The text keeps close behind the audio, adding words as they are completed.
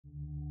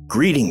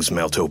Greetings,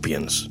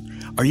 Meltopians.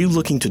 Are you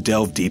looking to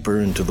delve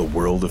deeper into the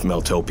world of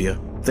Meltopia?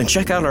 Then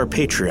check out our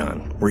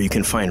Patreon, where you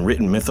can find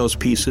written mythos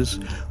pieces,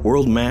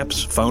 world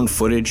maps, found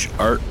footage,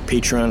 art,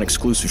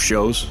 Patreon-exclusive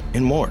shows,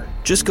 and more.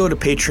 Just go to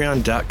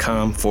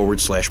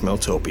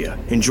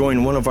patreon.com/Meltopia and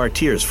join one of our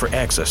tiers for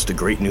access to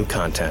great new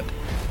content.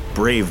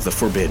 Brave the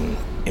forbidden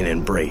and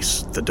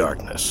embrace the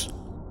darkness.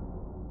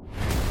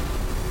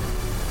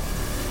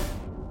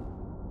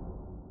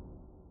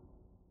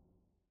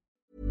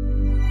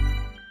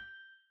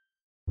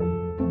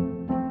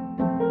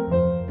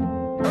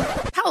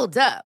 Hold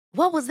up.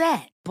 What was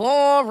that?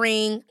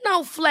 Boring.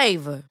 No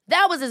flavor.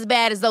 That was as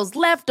bad as those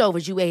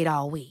leftovers you ate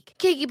all week.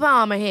 Keke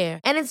Palmer here,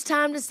 and it's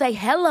time to say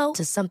hello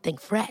to something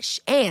fresh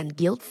and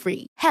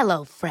guilt-free.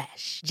 Hello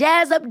Fresh.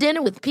 Jazz up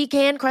dinner with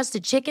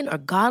pecan-crusted chicken or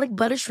garlic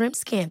butter shrimp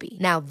scampi.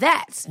 Now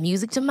that's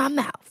music to my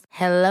mouth.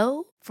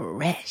 Hello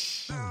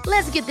Fresh.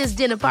 Let's get this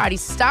dinner party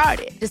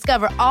started.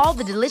 Discover all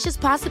the delicious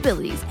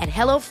possibilities at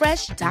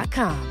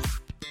hellofresh.com.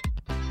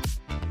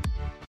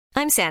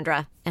 I'm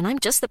Sandra, and I'm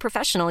just the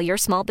professional your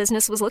small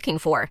business was looking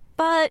for.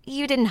 But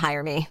you didn't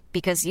hire me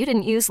because you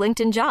didn't use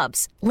LinkedIn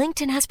Jobs.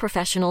 LinkedIn has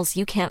professionals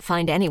you can't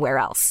find anywhere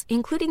else,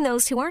 including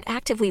those who aren't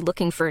actively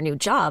looking for a new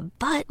job,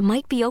 but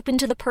might be open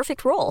to the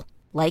perfect role,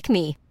 like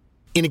me.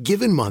 In a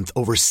given month,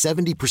 over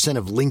 70%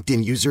 of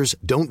LinkedIn users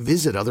don't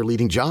visit other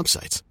leading job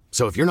sites.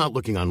 So if you're not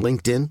looking on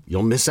LinkedIn,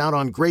 you'll miss out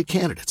on great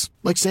candidates,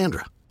 like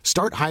Sandra.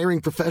 Start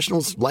hiring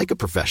professionals like a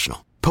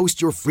professional. Post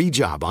your free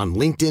job on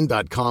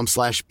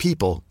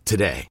linkedin.com/people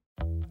today.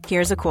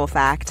 Here's a cool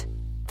fact.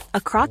 A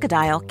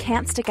crocodile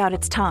can't stick out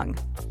its tongue.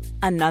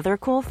 Another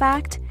cool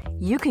fact,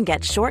 you can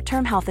get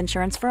short-term health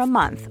insurance for a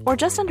month or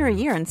just under a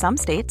year in some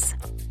states.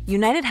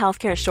 United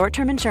Healthcare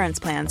short-term insurance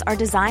plans are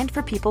designed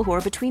for people who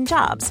are between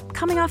jobs,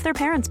 coming off their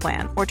parents'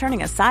 plan, or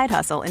turning a side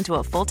hustle into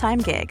a full-time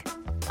gig.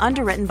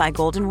 Underwritten by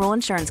Golden Rule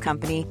Insurance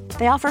Company,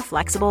 they offer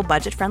flexible,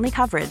 budget-friendly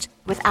coverage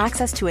with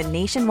access to a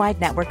nationwide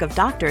network of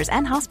doctors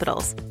and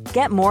hospitals.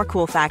 Get more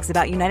cool facts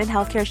about United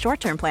Healthcare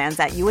short-term plans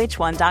at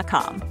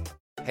uh1.com.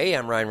 Hey,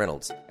 I'm Ryan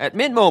Reynolds. At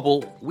Mint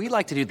Mobile, we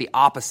like to do the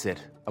opposite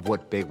of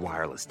what Big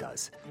Wireless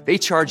does. They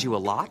charge you a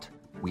lot,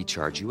 we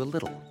charge you a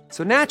little.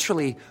 So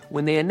naturally,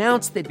 when they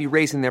announced they'd be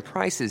raising their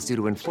prices due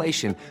to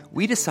inflation,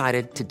 we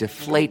decided to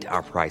deflate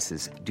our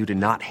prices due to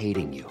not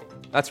hating you.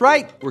 That's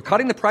right. We're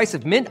cutting the price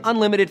of Mint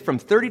Unlimited from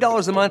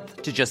 $30 a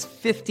month to just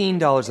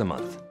 $15 a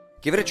month.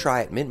 Give it a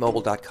try at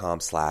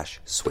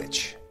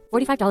mintmobile.com/switch.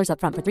 $45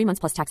 up front for 3 months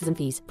plus taxes and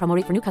fees. Promo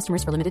rate for new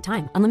customers for limited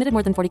time. Unlimited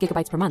more than 40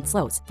 gigabytes per month.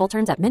 Slows full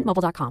terms at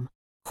mintmobile.com.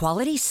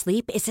 Quality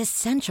sleep is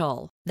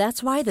essential.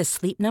 That's why the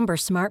Sleep Number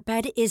Smart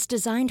Bed is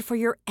designed for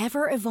your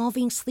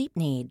ever-evolving sleep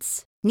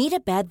needs. Need a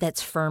bed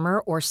that's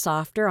firmer or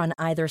softer on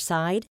either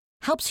side?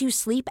 Helps you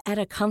sleep at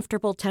a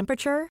comfortable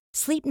temperature?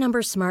 Sleep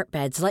Number Smart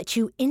Beds let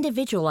you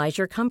individualize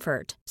your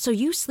comfort, so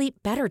you sleep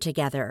better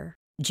together.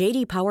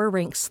 J.D. Power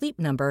ranks Sleep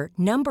Number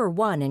number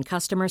 1 in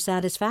customer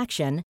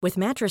satisfaction with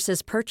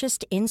mattresses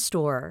purchased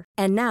in-store.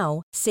 And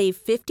now, save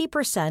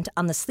 50%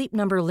 on the Sleep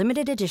Number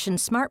Limited Edition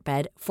Smart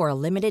Bed for a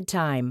limited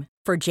time.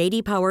 For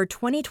J.D. Power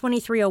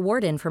 2023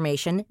 award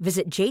information,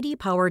 visit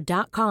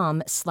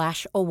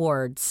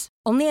jdpower.com/awards.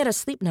 Only at a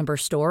Sleep Number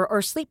store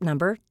or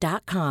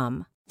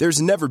sleepnumber.com.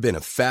 There's never been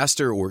a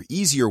faster or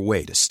easier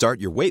way to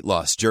start your weight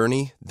loss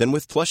journey than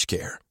with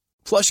PlushCare.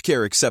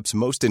 PlushCare accepts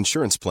most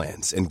insurance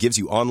plans and gives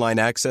you online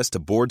access to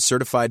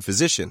board-certified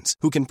physicians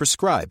who can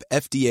prescribe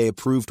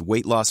FDA-approved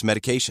weight loss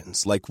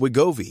medications like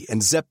Wegovy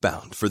and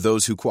Zepbound for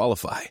those who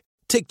qualify.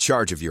 Take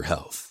charge of your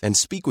health and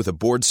speak with a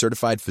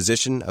board-certified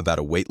physician about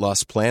a weight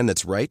loss plan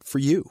that's right for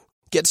you.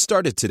 Get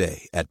started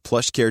today at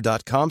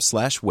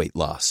plushcare.com/weight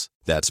loss.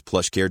 That's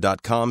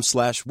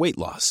plushcare.com/weight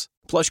loss.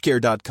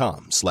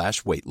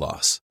 plushcare.com/weight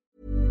loss.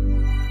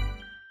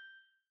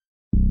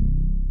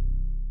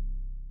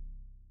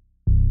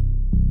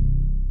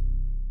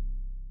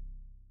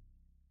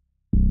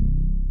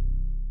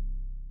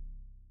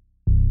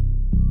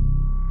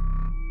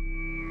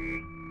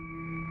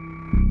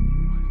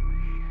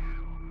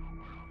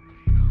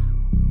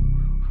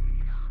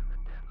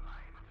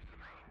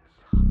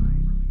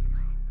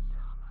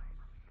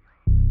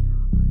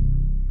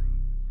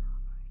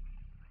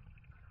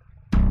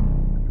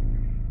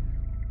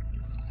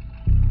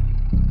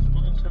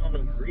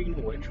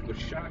 Greenwich was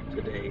shocked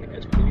today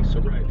as police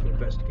arrived to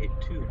investigate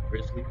 2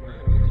 grisly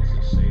murders.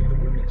 Witnesses say the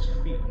women's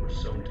feet were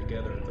sewn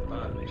together at the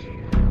bottoms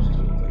and appears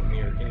to look like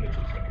mirror images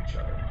of each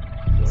other.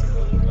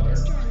 Mr.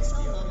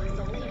 Anselmo is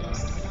the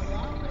latest in a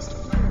long list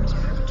of murders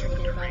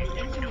perpetrated by the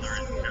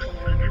infamous serial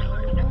killer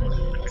known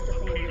only as the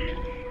Sandman.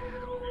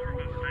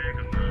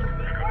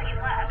 According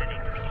last, the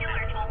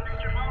killer told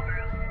Mr.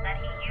 Mulgrew that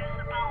he used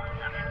the bones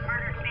of his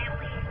murdered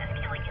family as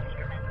killing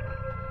instruments.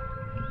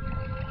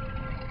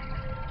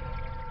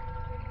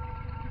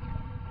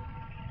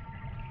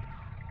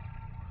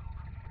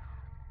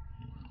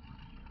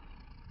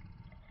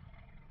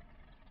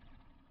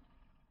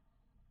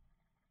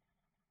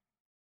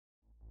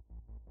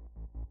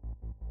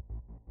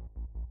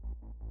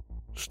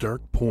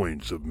 Stark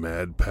points of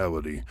mad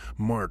palady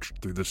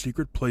marched through the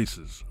secret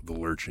places of the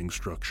lurching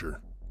structure.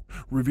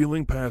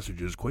 revealing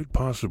passages quite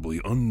possibly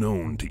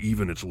unknown to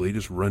even its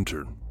latest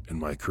renter and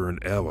my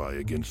current ally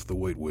against the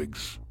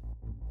Whitewigs,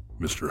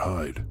 Mr.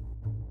 Hyde.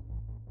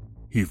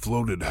 He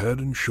floated head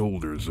and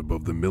shoulders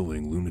above the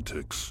milling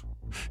lunatics,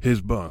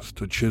 his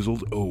bust a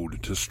chiseled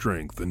ode to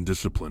strength and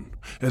discipline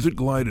as it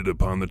glided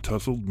upon the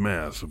tousled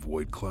mass of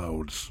white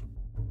clouds.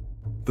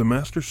 The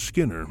Master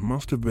Skinner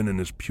must have been in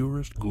his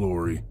purest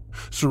glory,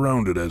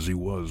 surrounded as he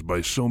was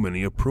by so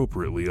many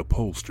appropriately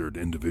upholstered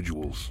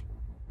individuals.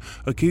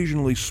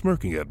 Occasionally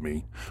smirking at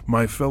me,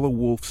 my fellow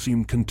wolf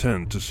seemed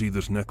content to see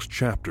this next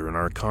chapter in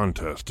our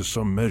contest to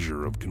some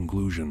measure of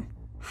conclusion,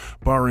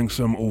 barring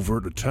some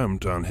overt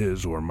attempt on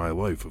his or my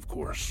life, of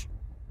course.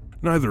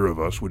 Neither of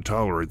us would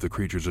tolerate the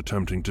creatures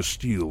attempting to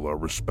steal our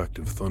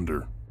respective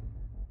thunder.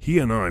 He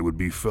and I would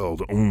be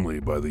felled only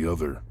by the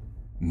other,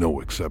 no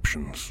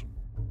exceptions.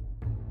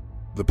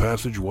 The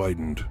passage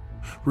widened,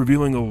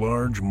 revealing a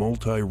large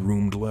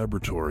multi-roomed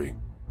laboratory,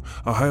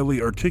 a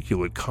highly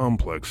articulate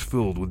complex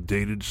filled with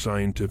dated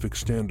scientific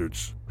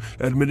standards,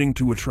 admitting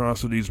to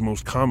atrocities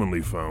most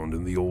commonly found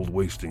in the old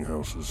wasting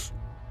houses,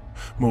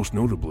 most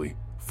notably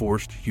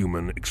forced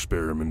human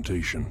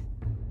experimentation.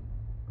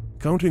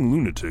 Counting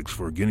lunatics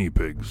for guinea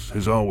pigs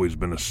has always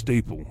been a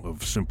staple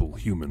of simple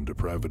human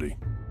depravity.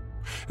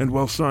 And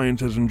while science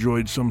has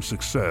enjoyed some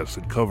success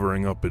at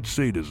covering up its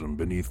sadism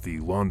beneath the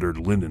laundered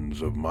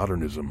linens of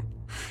modernism,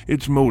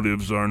 its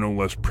motives are no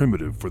less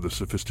primitive for the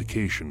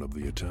sophistication of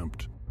the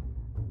attempt.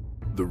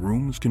 The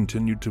rooms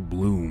continued to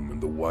bloom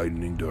in the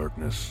widening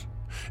darkness,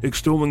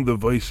 extolling the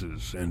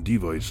vices and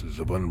devices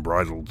of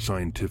unbridled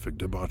scientific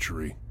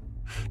debauchery,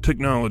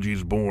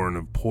 technologies born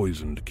of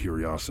poisoned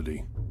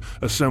curiosity,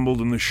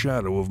 assembled in the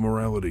shadow of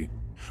morality,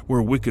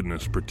 where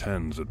wickedness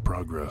pretends at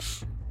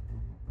progress.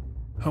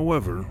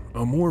 However,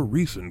 a more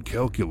recent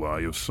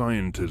calculi of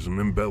scientism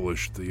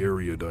embellished the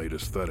erudite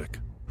aesthetic,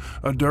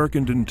 a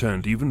darkened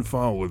intent even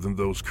fouler than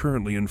those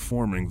currently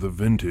informing the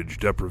vintage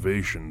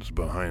deprivations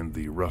behind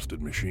the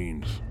rusted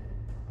machines.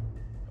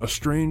 A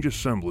strange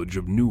assemblage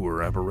of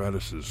newer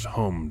apparatuses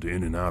hummed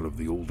in and out of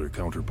the older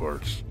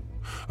counterparts.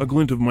 A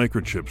glint of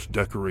microchips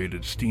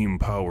decorated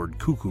steam-powered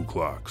cuckoo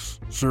clocks,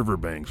 server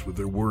banks with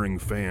their whirring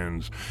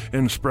fans,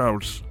 and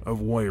sprouts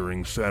of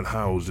wiring sat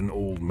housed in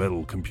old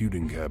metal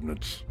computing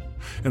cabinets,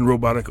 and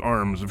robotic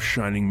arms of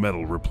shining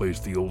metal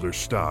replaced the older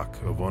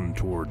stock of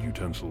untoward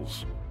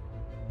utensils.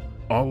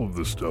 All of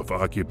this stuff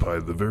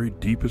occupied the very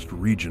deepest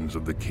regions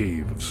of the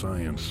cave of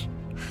science,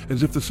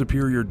 as if the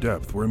superior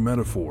depth were a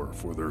metaphor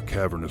for their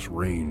cavernous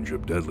range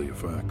of deadly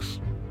effects.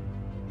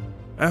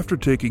 After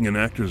taking an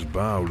actor's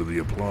bow to the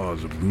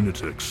applause of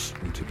lunatics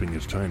and tipping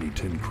his tiny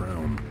tin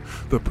crown,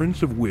 the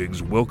Prince of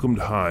Wigs welcomed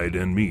Hyde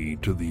and me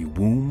to the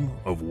womb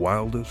of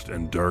wildest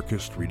and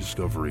darkest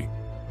rediscovery.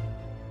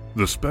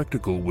 The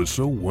spectacle was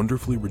so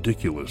wonderfully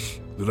ridiculous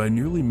that I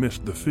nearly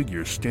missed the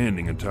figure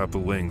standing atop the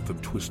length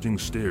of twisting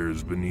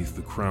stairs beneath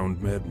the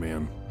crowned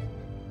madman.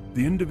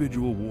 The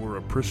individual wore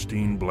a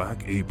pristine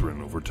black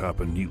apron over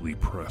top a neatly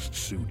pressed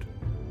suit,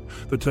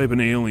 the type an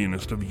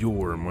alienist of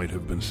yore might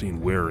have been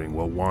seen wearing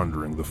while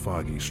wandering the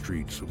foggy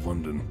streets of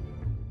London.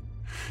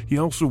 He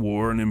also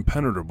wore an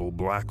impenetrable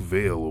black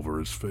veil over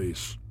his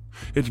face,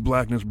 its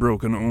blackness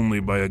broken only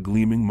by a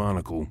gleaming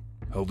monocle,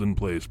 held in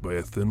place by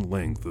a thin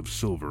length of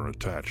silver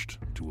attached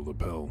to a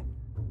lapel.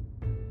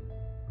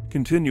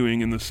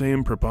 Continuing in the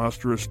same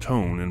preposterous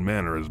tone and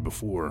manner as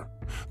before,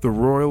 the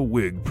royal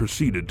wig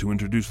proceeded to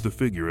introduce the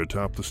figure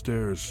atop the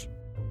stairs.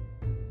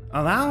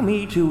 Allow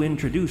me to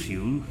introduce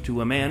you to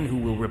a man who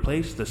will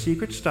replace the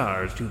secret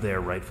stars to their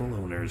rightful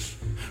owners,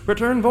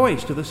 return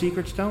voice to the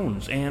secret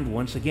stones, and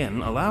once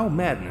again allow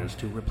madness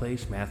to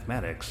replace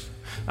mathematics.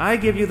 I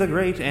give you the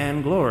great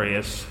and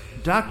glorious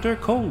Dr.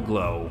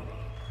 Coldglow.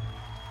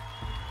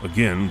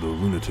 Again, the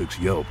lunatics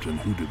yelped and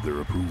hooted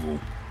their approval.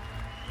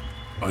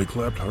 I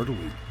clapped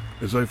heartily,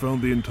 as I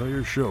found the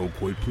entire show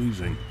quite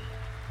pleasing.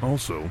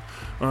 Also,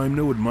 I'm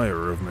no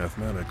admirer of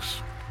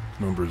mathematics.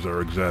 Numbers are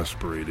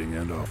exasperating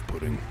and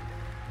off-putting.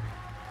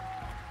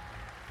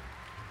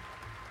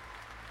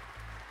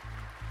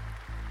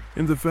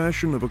 In the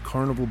fashion of a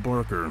carnival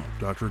barker,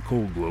 Dr.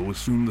 Coldglow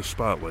assumed the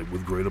spotlight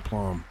with great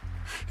aplomb,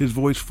 his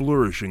voice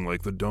flourishing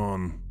like the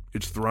dawn,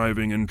 its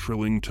thriving and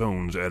trilling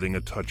tones adding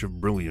a touch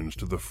of brilliance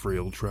to the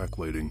frail track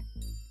lighting.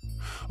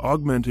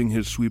 Augmenting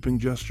his sweeping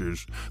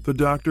gestures, the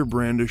doctor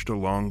brandished a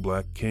long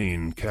black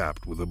cane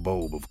capped with a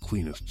bulb of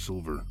cleanest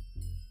silver.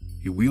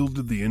 He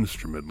wielded the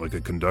instrument like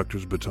a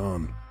conductor's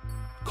baton,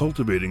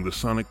 cultivating the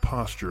sonic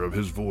posture of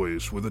his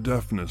voice with a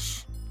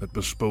deftness that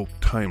bespoke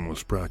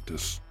timeless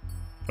practice.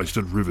 I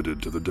stood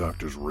riveted to the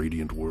doctor's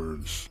radiant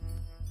words.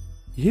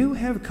 You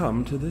have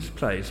come to this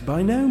place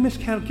by no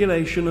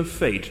miscalculation of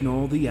fate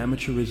nor the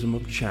amateurism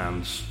of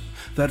chance,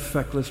 that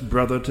feckless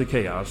brother to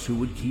chaos who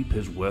would keep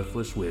his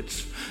worthless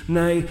wits.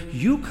 Nay,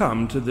 you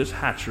come to this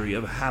hatchery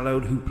of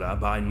hallowed hoopla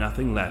by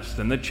nothing less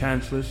than the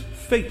chanceless,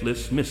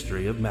 fateless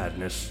mystery of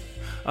madness.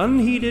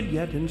 Unheeded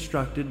yet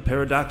instructed,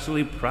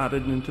 paradoxically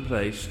prodded into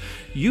place,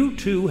 you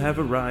too have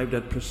arrived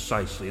at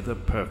precisely the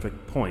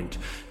perfect point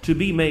to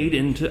be made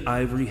into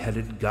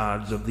ivory-headed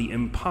gods of the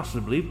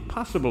impossibly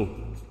possible.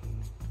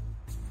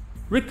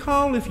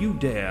 Recall, if you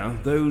dare,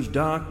 those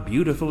dark,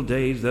 beautiful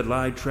days that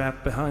lie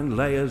trapped behind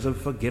layers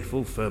of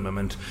forgetful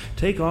firmament.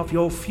 Take off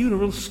your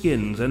funeral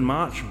skins and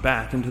march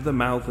back into the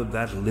mouth of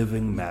that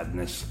living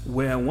madness,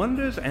 where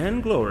wonders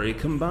and glory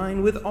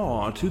combine with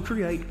awe to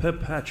create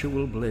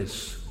perpetual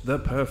bliss, the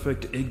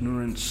perfect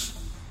ignorance.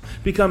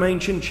 Become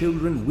ancient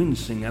children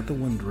wincing at the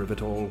wonder of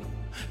it all.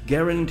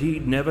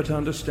 Guaranteed never to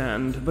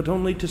understand, but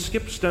only to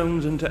skip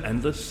stones into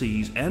endless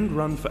seas and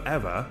run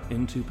forever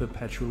into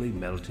perpetually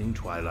melting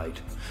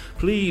twilight.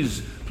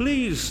 Please,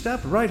 please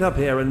step right up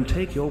here and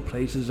take your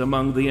places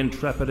among the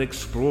intrepid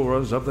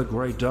explorers of the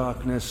great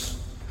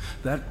darkness.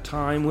 That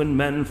time when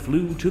men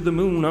flew to the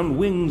moon on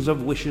wings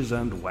of wishes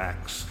and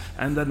wax,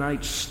 and the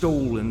night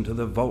stole into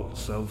the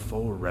vaults of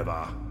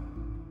forever.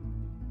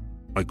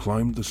 I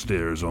climbed the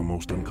stairs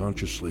almost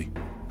unconsciously,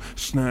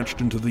 snatched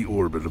into the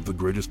orbit of the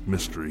greatest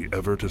mystery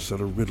ever to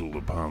set a riddle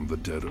upon the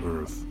dead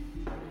earth.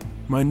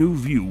 My new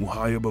view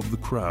high above the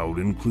crowd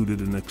included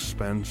an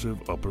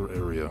expansive upper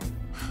area,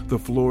 the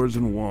floors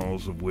and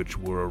walls of which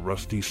were a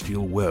rusty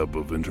steel web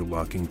of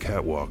interlocking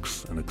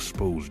catwalks and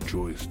exposed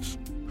joists,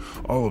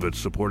 all of it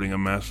supporting a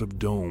massive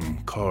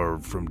dome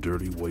carved from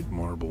dirty white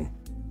marble.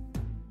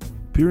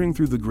 Peering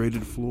through the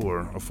grated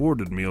floor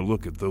afforded me a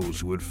look at those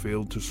who had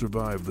failed to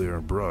survive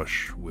their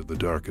brush with the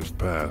darkest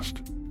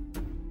past.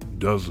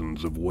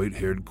 Dozens of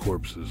white-haired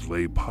corpses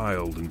lay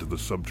piled into the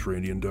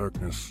subterranean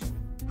darkness,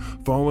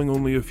 falling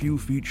only a few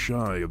feet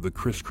shy of the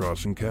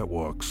crisscrossing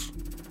catwalks.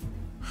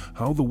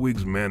 How the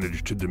Whigs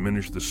managed to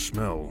diminish the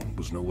smell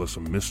was no less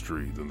a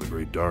mystery than the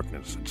great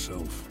darkness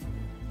itself.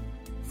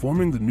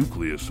 Forming the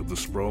nucleus of the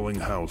sprawling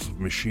house of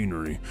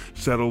machinery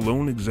sat a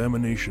lone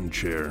examination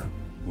chair,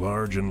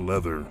 large and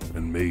leather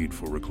and made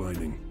for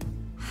reclining.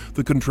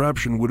 The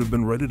contraption would have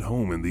been right at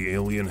home in the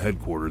alien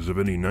headquarters of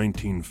any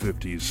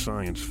 1950s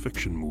science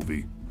fiction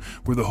movie,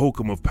 where the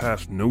hokum of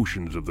past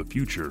notions of the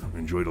future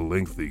enjoyed a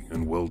lengthy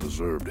and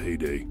well-deserved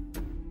heyday.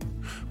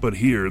 But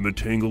here, in the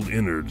tangled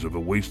innards of a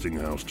wasting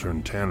house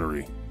turned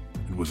tannery,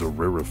 it was a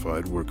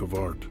rarefied work of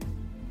art.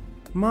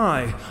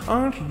 My,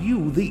 aren't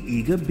you the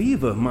eager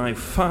beaver, my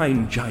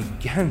fine,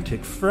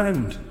 gigantic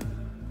friend?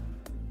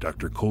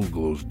 Dr.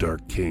 Coldglow's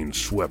dark cane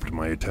swept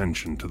my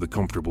attention to the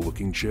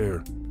comfortable-looking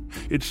chair,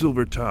 its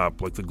silver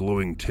top like the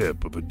glowing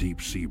tip of a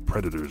deep-sea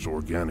predator's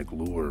organic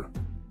lure.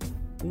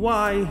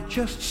 Why,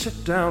 just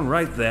sit down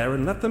right there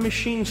and let the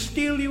machine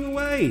steal you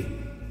away.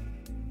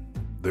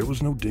 There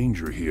was no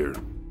danger here,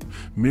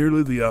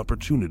 merely the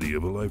opportunity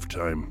of a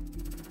lifetime.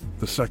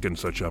 The second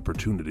such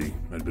opportunity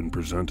had been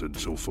presented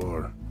so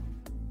far.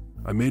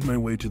 I made my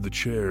way to the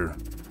chair,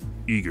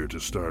 eager to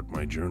start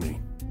my journey.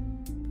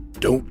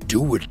 "Don't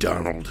do it,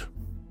 Donald,"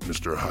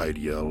 Mr. Hyde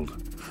yelled,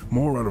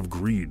 more out of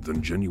greed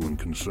than genuine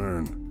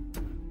concern.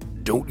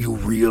 "Don't you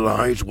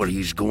realize what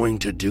he's going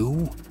to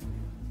do?"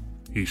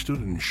 He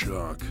stood in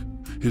shock,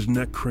 his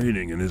neck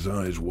craning and his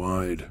eyes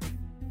wide.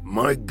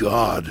 "My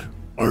God,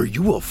 are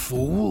you a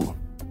fool?"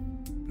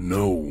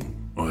 "No,"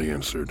 I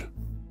answered.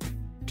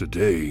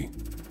 "Today,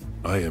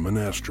 I am an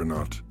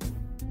astronaut."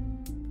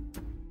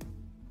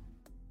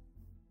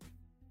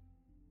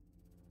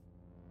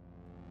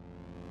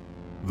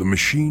 The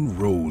machine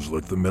rose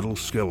like the metal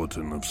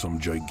skeleton of some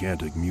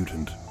gigantic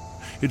mutant,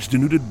 its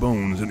denuded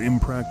bones an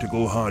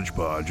impractical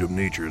hodgepodge of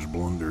nature's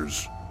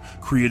blunders,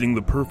 creating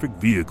the perfect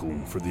vehicle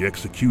for the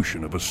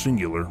execution of a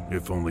singular,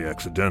 if only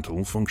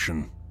accidental,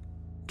 function.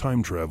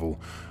 Time travel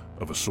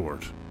of a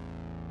sort.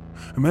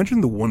 Imagine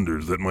the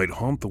wonders that might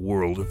haunt the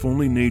world if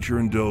only nature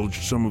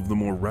indulged some of the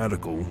more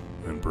radical,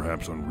 and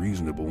perhaps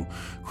unreasonable,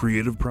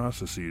 creative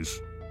processes.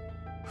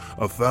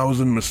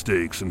 1,000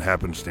 mistakes and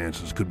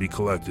happenstances could be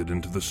collected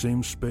into the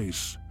same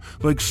space,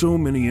 like so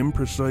many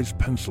imprecise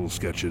pencil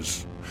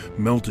sketches,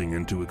 melting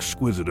into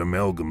exquisite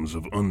amalgams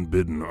of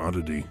unbidden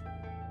oddity.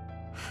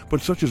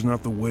 But such is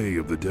not the way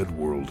of the dead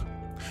world,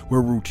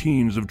 where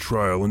routines of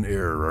trial and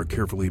error are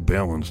carefully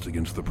balanced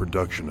against the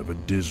production of a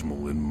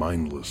dismal and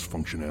mindless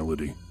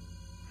functionality.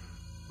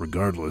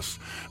 Regardless,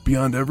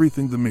 beyond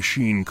everything the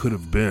machine could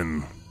have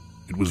been,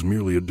 it was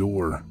merely a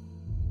door,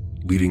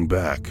 leading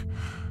back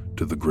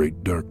to the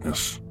great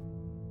darkness.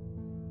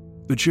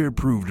 The chair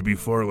proved to be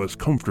far less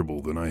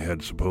comfortable than I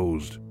had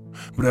supposed,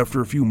 but after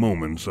a few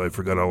moments I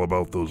forgot all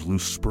about those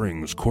loose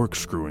springs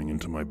corkscrewing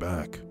into my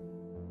back.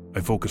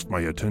 I focused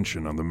my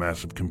attention on the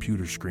massive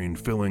computer screen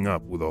filling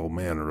up with all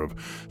manner of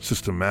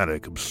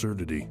systematic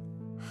absurdity.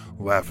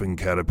 Laughing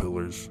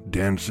caterpillars,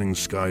 dancing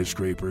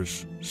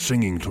skyscrapers,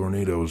 singing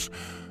tornadoes,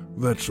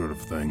 that sort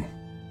of thing.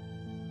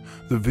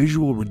 The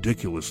visual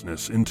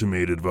ridiculousness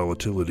intimated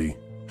volatility,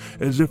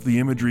 as if the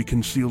imagery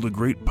concealed a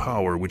great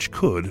power which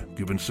could,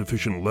 given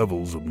sufficient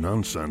levels of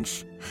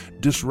nonsense,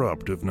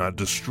 disrupt if not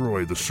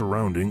destroy the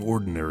surrounding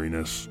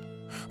ordinariness,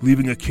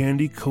 leaving a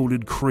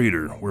candy-coated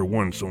crater where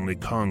once only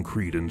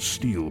concrete and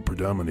steel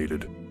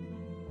predominated.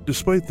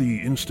 Despite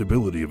the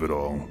instability of it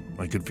all,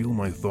 I could feel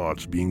my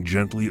thoughts being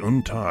gently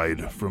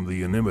untied from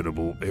the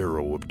inimitable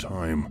arrow of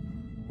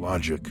time,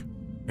 logic,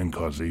 and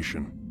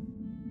causation.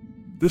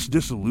 This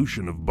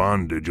dissolution of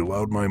bondage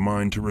allowed my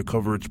mind to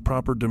recover its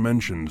proper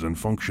dimensions and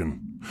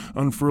function,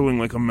 unfurling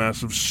like a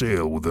massive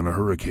sail within a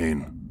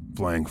hurricane,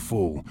 flying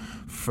full,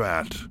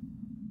 fat,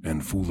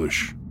 and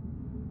foolish.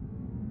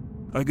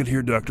 I could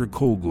hear Dr.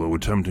 Coldglow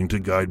attempting to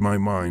guide my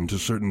mind to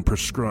certain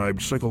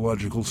prescribed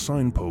psychological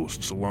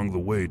signposts along the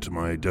way to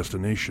my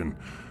destination,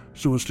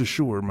 so as to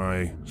assure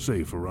my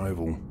safe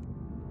arrival.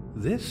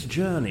 This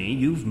journey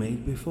you've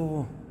made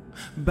before.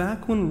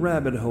 Back when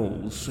rabbit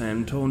holes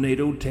and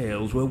tornado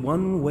tales were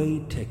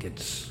one-way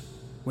tickets.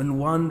 When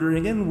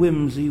wandering and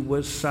whimsy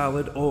were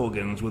solid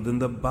organs within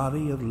the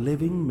body of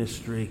living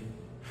mystery.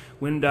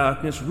 When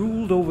darkness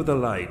ruled over the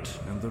light,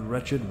 and the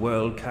wretched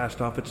world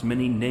cast off its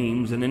many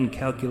names and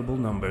incalculable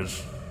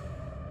numbers.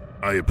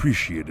 I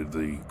appreciated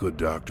the good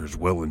doctor's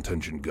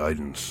well-intentioned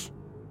guidance,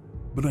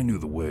 but I knew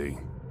the way.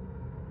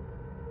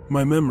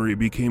 My memory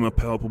became a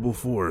palpable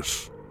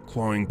force,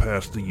 clawing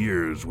past the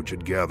years which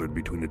had gathered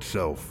between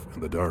itself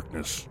and the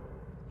darkness.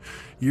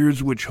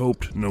 Years which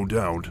hoped, no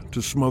doubt,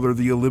 to smother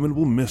the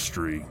illimitable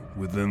mystery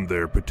within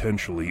their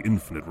potentially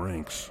infinite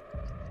ranks.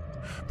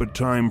 But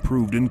time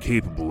proved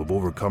incapable of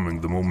overcoming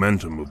the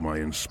momentum of my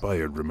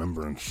inspired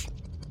remembrance.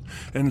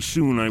 And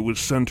soon I was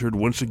centered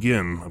once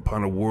again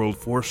upon a world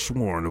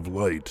forsworn of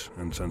light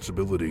and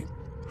sensibility.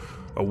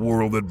 A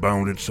world that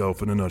bound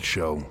itself in a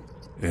nutshell,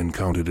 and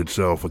counted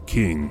itself a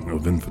king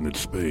of infinite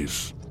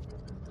space.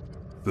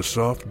 The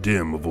soft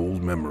dim of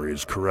old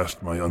memories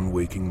caressed my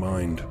unwaking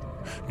mind,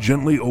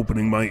 gently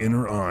opening my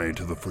inner eye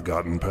to the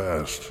forgotten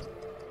past.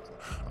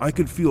 I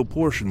could feel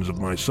portions of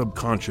my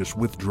subconscious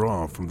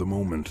withdraw from the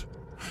moment,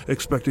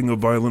 expecting a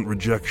violent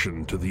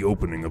rejection to the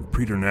opening of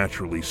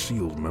preternaturally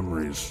sealed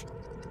memories.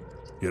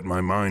 Yet my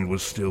mind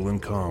was still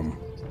and calm.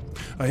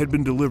 I had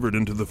been delivered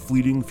into the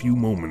fleeting few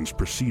moments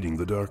preceding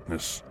the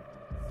darkness.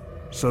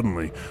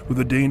 Suddenly, with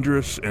a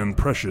dangerous and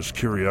precious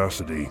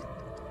curiosity,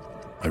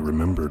 I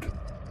remembered.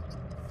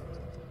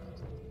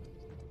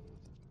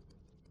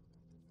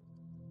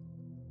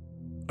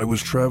 I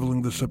was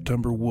traveling the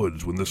September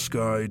woods when the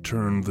sky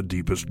turned the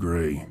deepest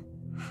gray,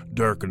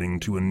 darkening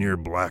to a near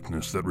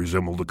blackness that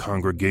resembled a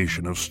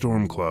congregation of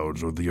storm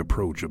clouds or the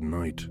approach of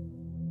night.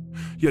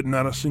 Yet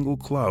not a single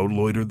cloud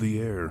loitered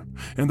the air,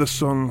 and the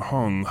sun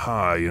hung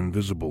high and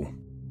visible,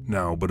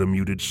 now but a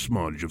muted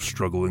smudge of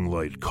struggling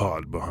light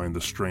caught behind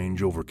the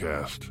strange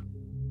overcast.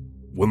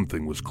 One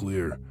thing was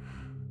clear: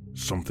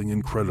 something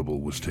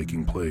incredible was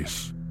taking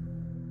place.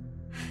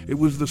 It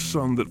was the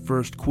sun that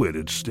first quit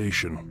its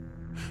station,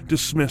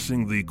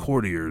 dismissing the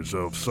courtiers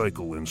of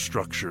cycle and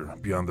structure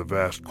beyond the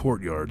vast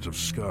courtyards of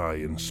sky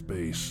and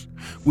space,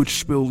 which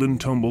spilled and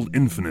tumbled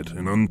infinite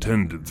and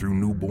untended through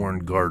newborn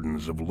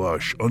gardens of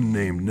lush,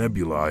 unnamed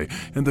nebulae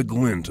and the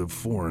glint of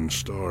foreign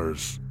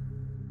stars.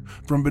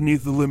 From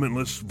beneath the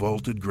limitless,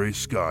 vaulted gray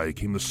sky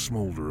came the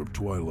smolder of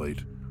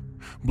twilight,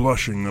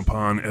 blushing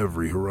upon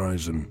every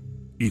horizon,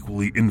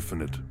 equally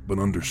infinite but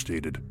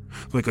understated,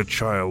 like a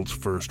child's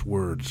first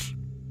words.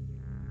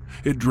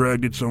 It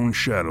dragged its own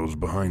shadows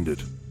behind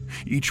it,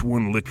 each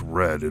one licked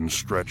red and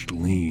stretched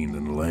lean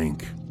and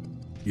lank.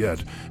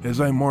 Yet, as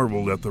I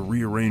marveled at the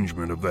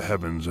rearrangement of the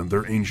heavens and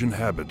their ancient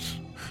habits,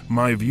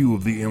 my view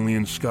of the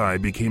alien sky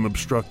became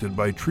obstructed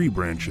by tree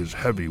branches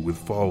heavy with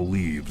fall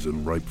leaves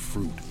and ripe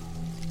fruit.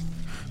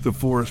 The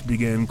forest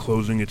began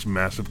closing its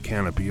massive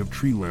canopy of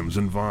tree limbs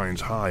and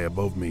vines high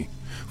above me,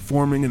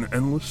 forming an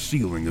endless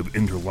ceiling of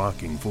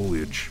interlocking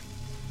foliage.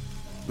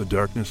 The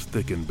darkness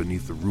thickened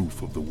beneath the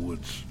roof of the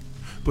woods,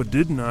 but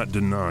did not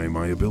deny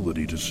my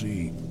ability to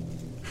see.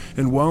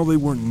 And while they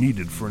weren't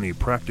needed for any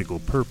practical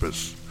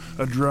purpose,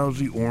 a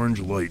drowsy orange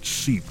light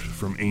seeped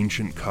from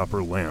ancient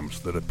copper lamps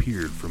that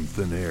appeared from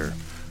thin air,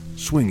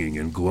 swinging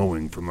and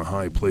glowing from the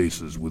high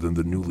places within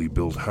the newly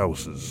built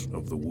houses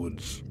of the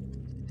woods.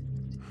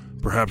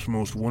 Perhaps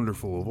most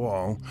wonderful of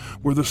all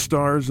were the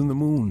stars and the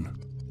moon.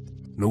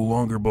 No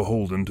longer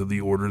beholden to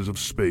the orders of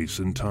space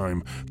and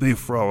time, they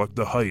frolicked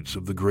the heights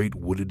of the great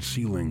wooded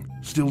ceiling,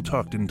 still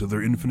tucked into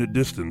their infinite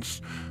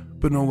distance,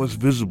 but no less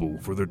visible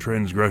for their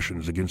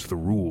transgressions against the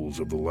rules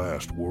of the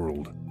last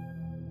world.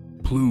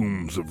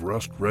 Plumes of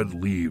rust-red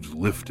leaves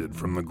lifted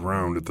from the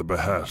ground at the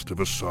behest of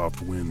a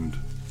soft wind.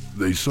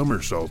 They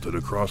somersaulted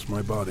across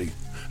my body,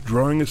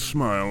 drawing a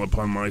smile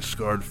upon my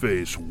scarred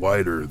face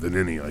wider than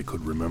any I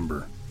could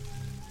remember.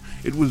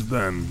 It was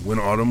then, when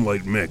autumn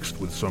light mixed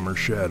with summer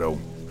shadow,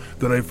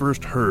 that I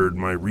first heard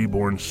my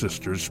reborn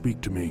sisters speak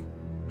to me,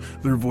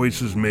 their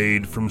voices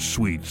made from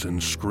sweets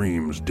and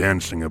screams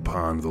dancing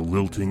upon the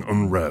lilting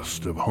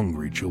unrest of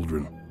hungry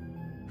children.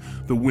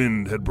 The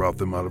wind had brought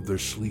them out of their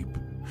sleep,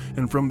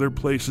 and from their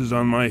places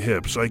on my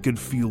hips I could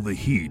feel the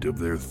heat of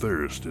their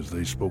thirst as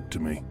they spoke to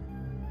me.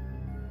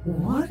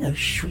 What a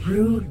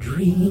shrewd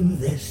dream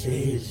this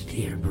is,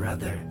 dear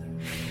brother.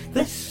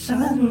 The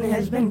sun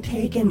has been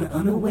taken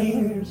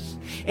unawares,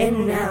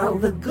 and now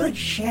the good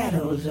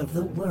shadows of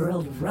the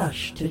world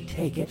rush to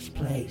take its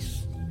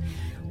place.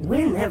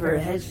 Whenever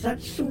has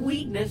such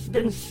sweetness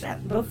been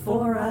set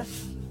before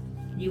us?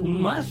 You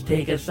must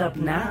take us up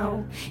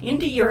now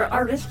into your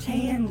artist's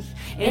hands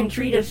and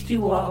treat us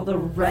to all the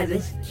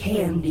reddest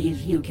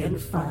candies you can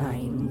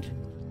find.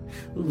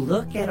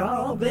 Look at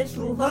all this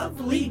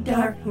lovely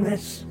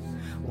darkness.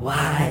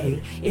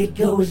 Why, it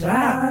goes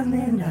on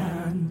and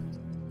on.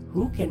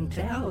 Who can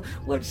tell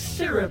what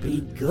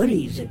syrupy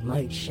goodies it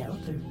might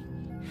shelter?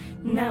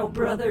 Now,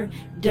 brother,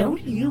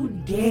 don't you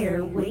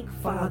dare wake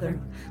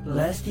father,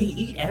 lest he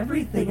eat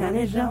everything on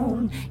his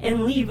own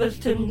and leave us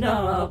to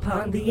gnaw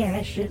upon the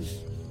ashes.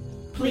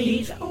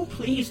 Please, oh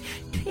please,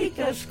 take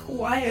us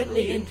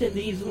quietly into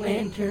these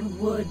lantern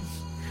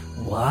woods.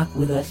 Walk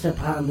with us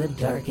upon the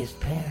darkest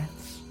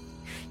paths.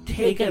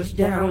 Take us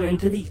down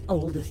into the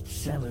oldest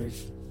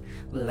cellars.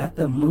 Let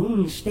the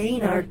moon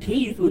stain our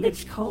teeth with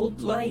its cold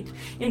light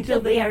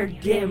until they are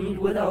dimmed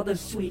with all the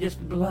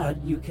sweetest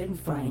blood you can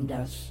find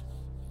us.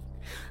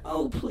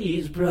 Oh,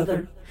 please,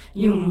 brother,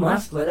 you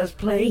must let us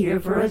play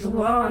here for as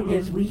long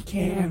as we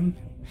can.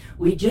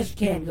 We just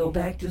can't go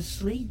back to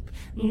sleep,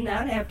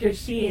 not after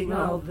seeing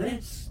all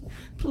this.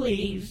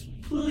 Please,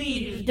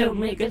 please don't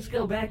make us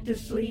go back to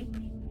sleep.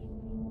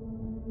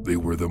 They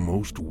were the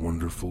most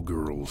wonderful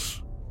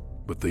girls,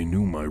 but they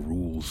knew my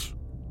rules.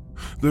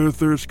 Their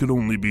thirst could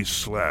only be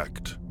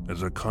slacked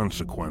as a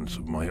consequence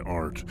of my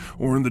art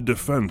or in the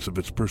defense of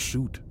its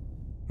pursuit,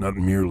 not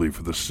merely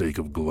for the sake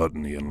of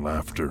gluttony and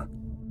laughter.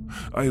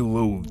 I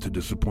loathed to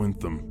disappoint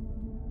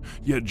them.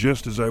 Yet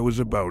just as I was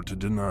about to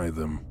deny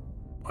them,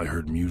 I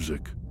heard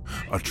music,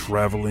 a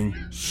traveling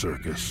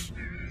circus.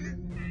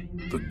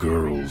 The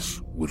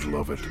girls would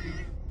love it.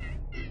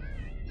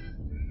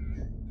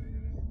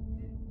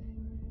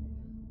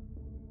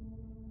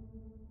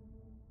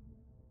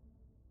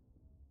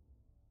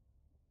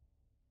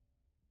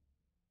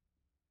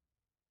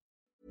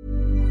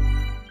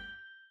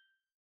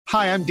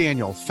 Hi, I'm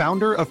Daniel,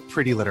 founder of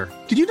Pretty Litter.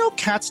 Did you know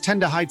cats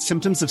tend to hide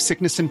symptoms of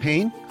sickness and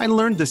pain? I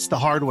learned this the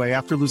hard way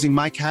after losing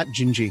my cat,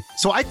 Gingy.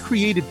 So I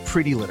created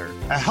Pretty Litter,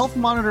 a health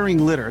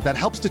monitoring litter that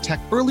helps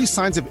detect early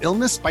signs of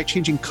illness by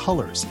changing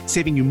colors,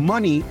 saving you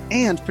money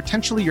and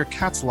potentially your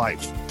cat's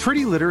life.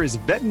 Pretty Litter is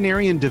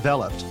veterinarian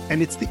developed,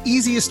 and it's the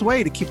easiest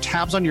way to keep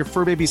tabs on your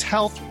fur baby's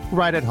health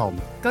right at home.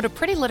 Go to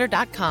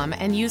prettylitter.com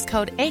and use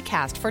code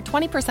ACAST for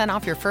 20%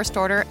 off your first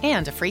order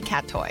and a free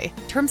cat toy.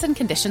 Terms and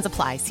conditions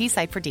apply. See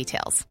site for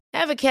details.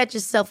 Ever catch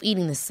yourself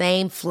eating the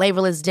same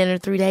flavorless dinner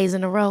 3 days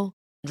in a row?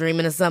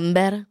 Dreaming of something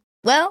better?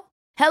 Well,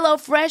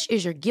 HelloFresh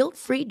is your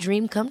guilt-free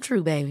dream come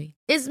true, baby.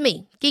 It's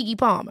me, Keke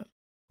Palmer.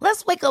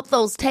 Let's wake up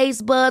those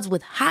taste buds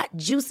with hot,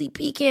 juicy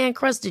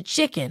pecan-crusted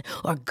chicken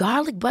or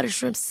garlic butter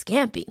shrimp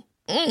scampi.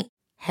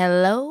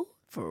 Hello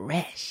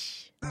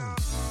Fresh.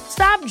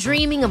 Stop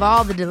dreaming of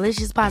all the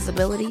delicious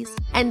possibilities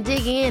and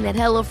dig in at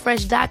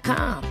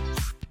HelloFresh.com.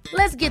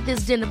 Let's get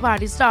this dinner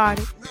party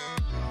started.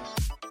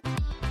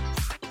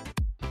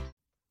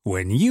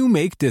 When you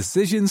make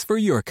decisions for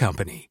your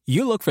company,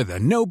 you look for the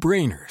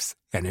no-brainers.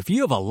 And if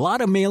you have a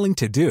lot of mailing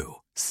to do,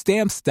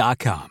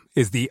 Stamps.com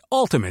is the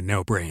ultimate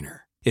no-brainer.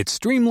 It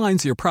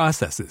streamlines your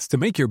processes to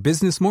make your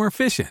business more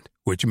efficient,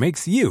 which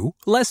makes you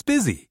less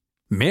busy.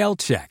 Mail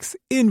checks,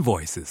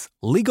 invoices,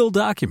 legal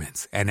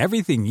documents, and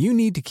everything you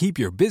need to keep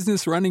your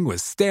business running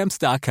with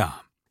Stamps.com.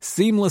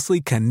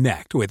 Seamlessly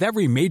connect with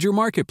every major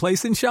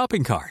marketplace and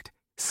shopping cart.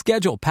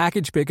 Schedule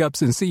package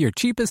pickups and see your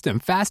cheapest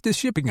and fastest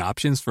shipping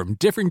options from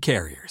different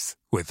carriers,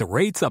 with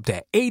rates up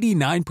to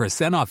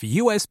 89% off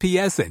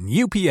USPS and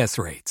UPS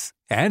rates.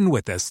 And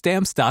with the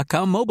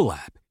Stamps.com mobile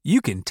app,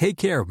 you can take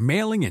care of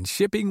mailing and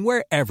shipping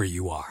wherever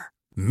you are.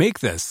 Make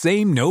the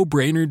same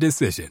no-brainer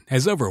decision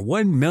as over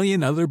 1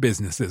 million other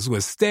businesses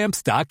with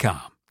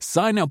Stamps.com.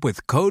 Sign up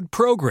with code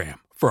PROGRAM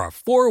for a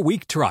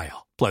 4-week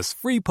trial, plus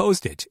free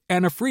postage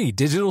and a free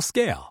digital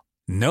scale.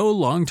 No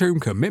long-term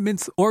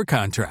commitments or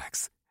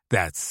contracts.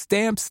 That's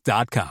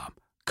Stamps.com.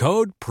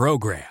 Code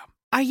PROGRAM.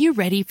 Are you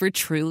ready for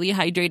truly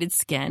hydrated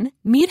skin?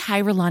 Meet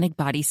Hyaluronic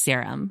Body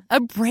Serum, a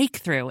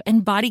breakthrough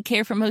in body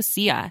care from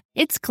Osea.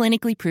 It's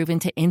clinically proven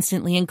to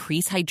instantly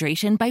increase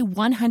hydration by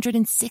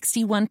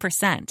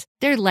 161%.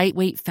 Their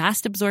lightweight,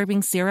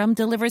 fast-absorbing serum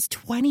delivers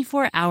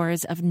 24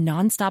 hours of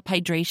nonstop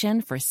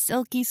hydration for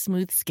silky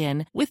smooth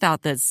skin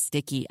without the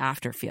sticky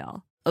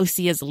afterfeel.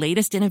 Osea's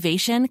latest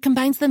innovation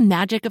combines the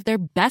magic of their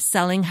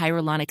best-selling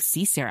Hyaluronic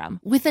C Serum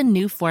with a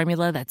new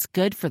formula that's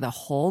good for the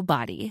whole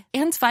body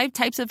and 5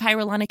 types of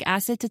hyaluronic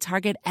acid to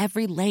target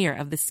every layer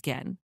of the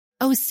skin.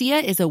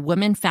 Osea is a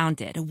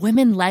women-founded,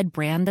 women-led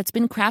brand that's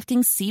been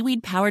crafting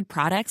seaweed-powered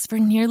products for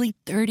nearly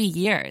 30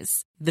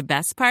 years. The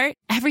best part?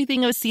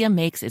 Everything Osea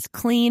makes is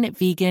clean,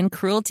 vegan,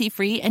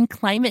 cruelty-free, and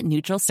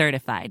climate-neutral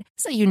certified,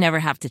 so you never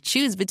have to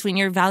choose between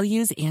your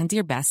values and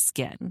your best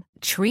skin.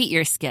 Treat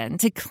your skin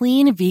to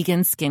clean,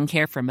 vegan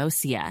skincare from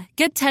Osea.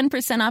 Get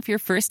 10% off your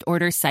first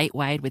order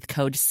site-wide with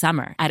code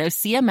SUMMER at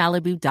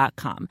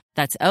OseaMalibu.com.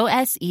 That's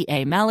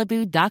OSEA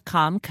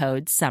Malibu.com,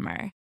 code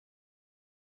SUMMER.